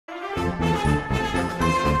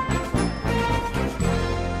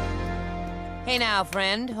Hey now,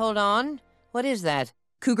 friend, hold on. What is that?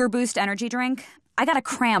 Cougar Boost energy drink. I got a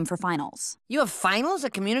cram for finals. You have finals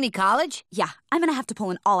at community college? Yeah, I'm gonna have to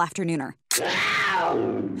pull an all-afternooner.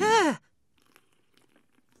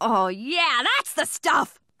 Oh, yeah, that's the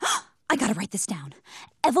stuff! I gotta write this down.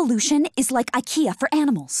 Evolution is like IKEA for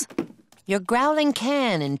animals. Your growling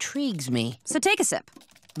can intrigues me. So take a sip.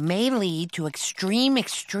 May lead to extreme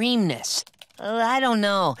extremeness. I don't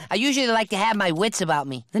know. I usually like to have my wits about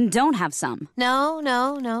me. Then don't have some. No.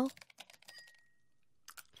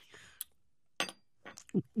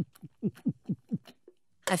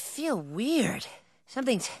 I feel weird.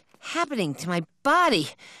 Something's happening to my body.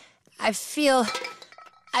 I feel...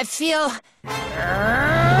 Everybody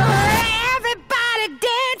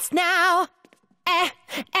dance now!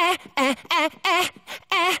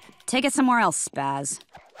 Take it somewhere else, Spaz.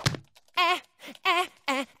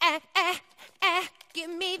 Give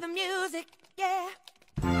me the music, yeah.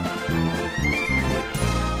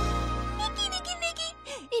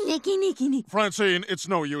 Nicky. Francine, it's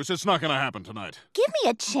no use. It's not gonna happen tonight. Give me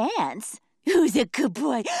a chance. Who's a good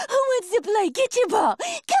boy? Who wants to play? Get your ball. Come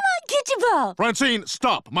on, get your ball. Francine,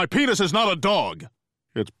 stop. My penis is not a dog.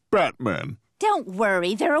 It's Batman. Don't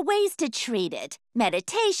worry. There are ways to treat it.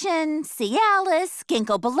 Meditation, Cialis,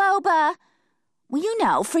 ginkgo biloba. Well, you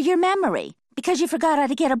know, for your memory. Because you forgot how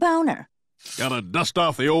to get a boner. Gotta dust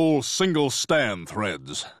off the old single stand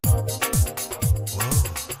threads.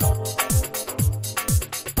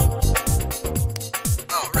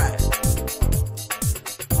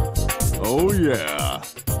 Oh, yeah.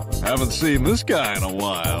 Haven't seen this guy in a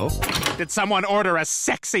while. Did someone order a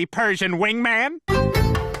sexy Persian wingman?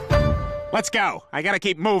 Let's go. I gotta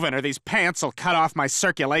keep moving or these pants will cut off my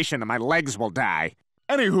circulation and my legs will die.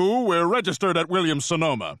 Anywho, we're registered at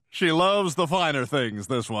Williams-Sonoma. She loves the finer things,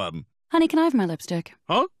 this one. Honey, can I have my lipstick?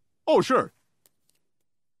 Huh? Oh, sure.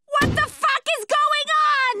 What the fuck is going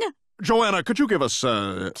on? Joanna, could you give us,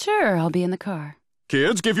 Sure, I'll be in the car.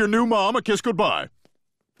 Kids, give your new mom a kiss goodbye.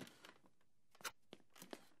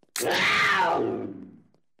 Stan,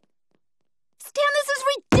 this is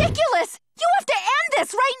ridiculous! You have to end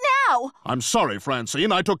this right now! I'm sorry,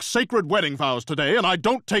 Francine. I took sacred wedding vows today, and I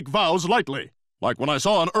don't take vows lightly. Like when I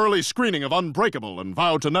saw an early screening of Unbreakable and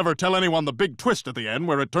vowed to never tell anyone the big twist at the end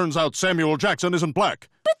where it turns out Samuel Jackson isn't black.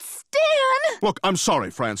 But Stan! Look, I'm sorry,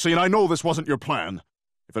 Francine. I know this wasn't your plan.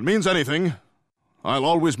 If it means anything, I'll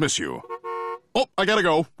always miss you. Oh, I gotta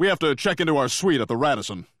go. We have to check into our suite at the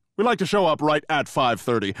Radisson. We like to show up right at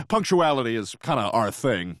 5:30. Punctuality is kind of our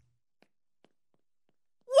thing.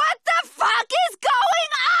 What the fuck is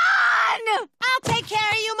going on? I'll take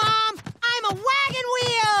care of you, Mom. I'm a wagon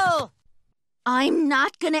wheel. I'm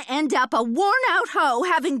not gonna end up a worn-out hoe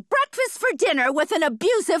having breakfast for dinner with an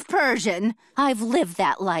abusive Persian. I've lived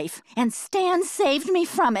that life, and Stan saved me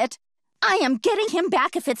from it. I am getting him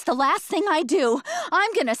back if it's the last thing I do.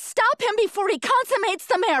 I'm gonna stop him before he consummates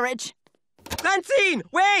the marriage. Francine,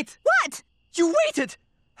 wait! What? You waited!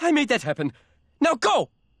 I made that happen. Now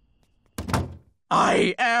go!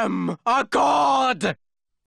 I am a god!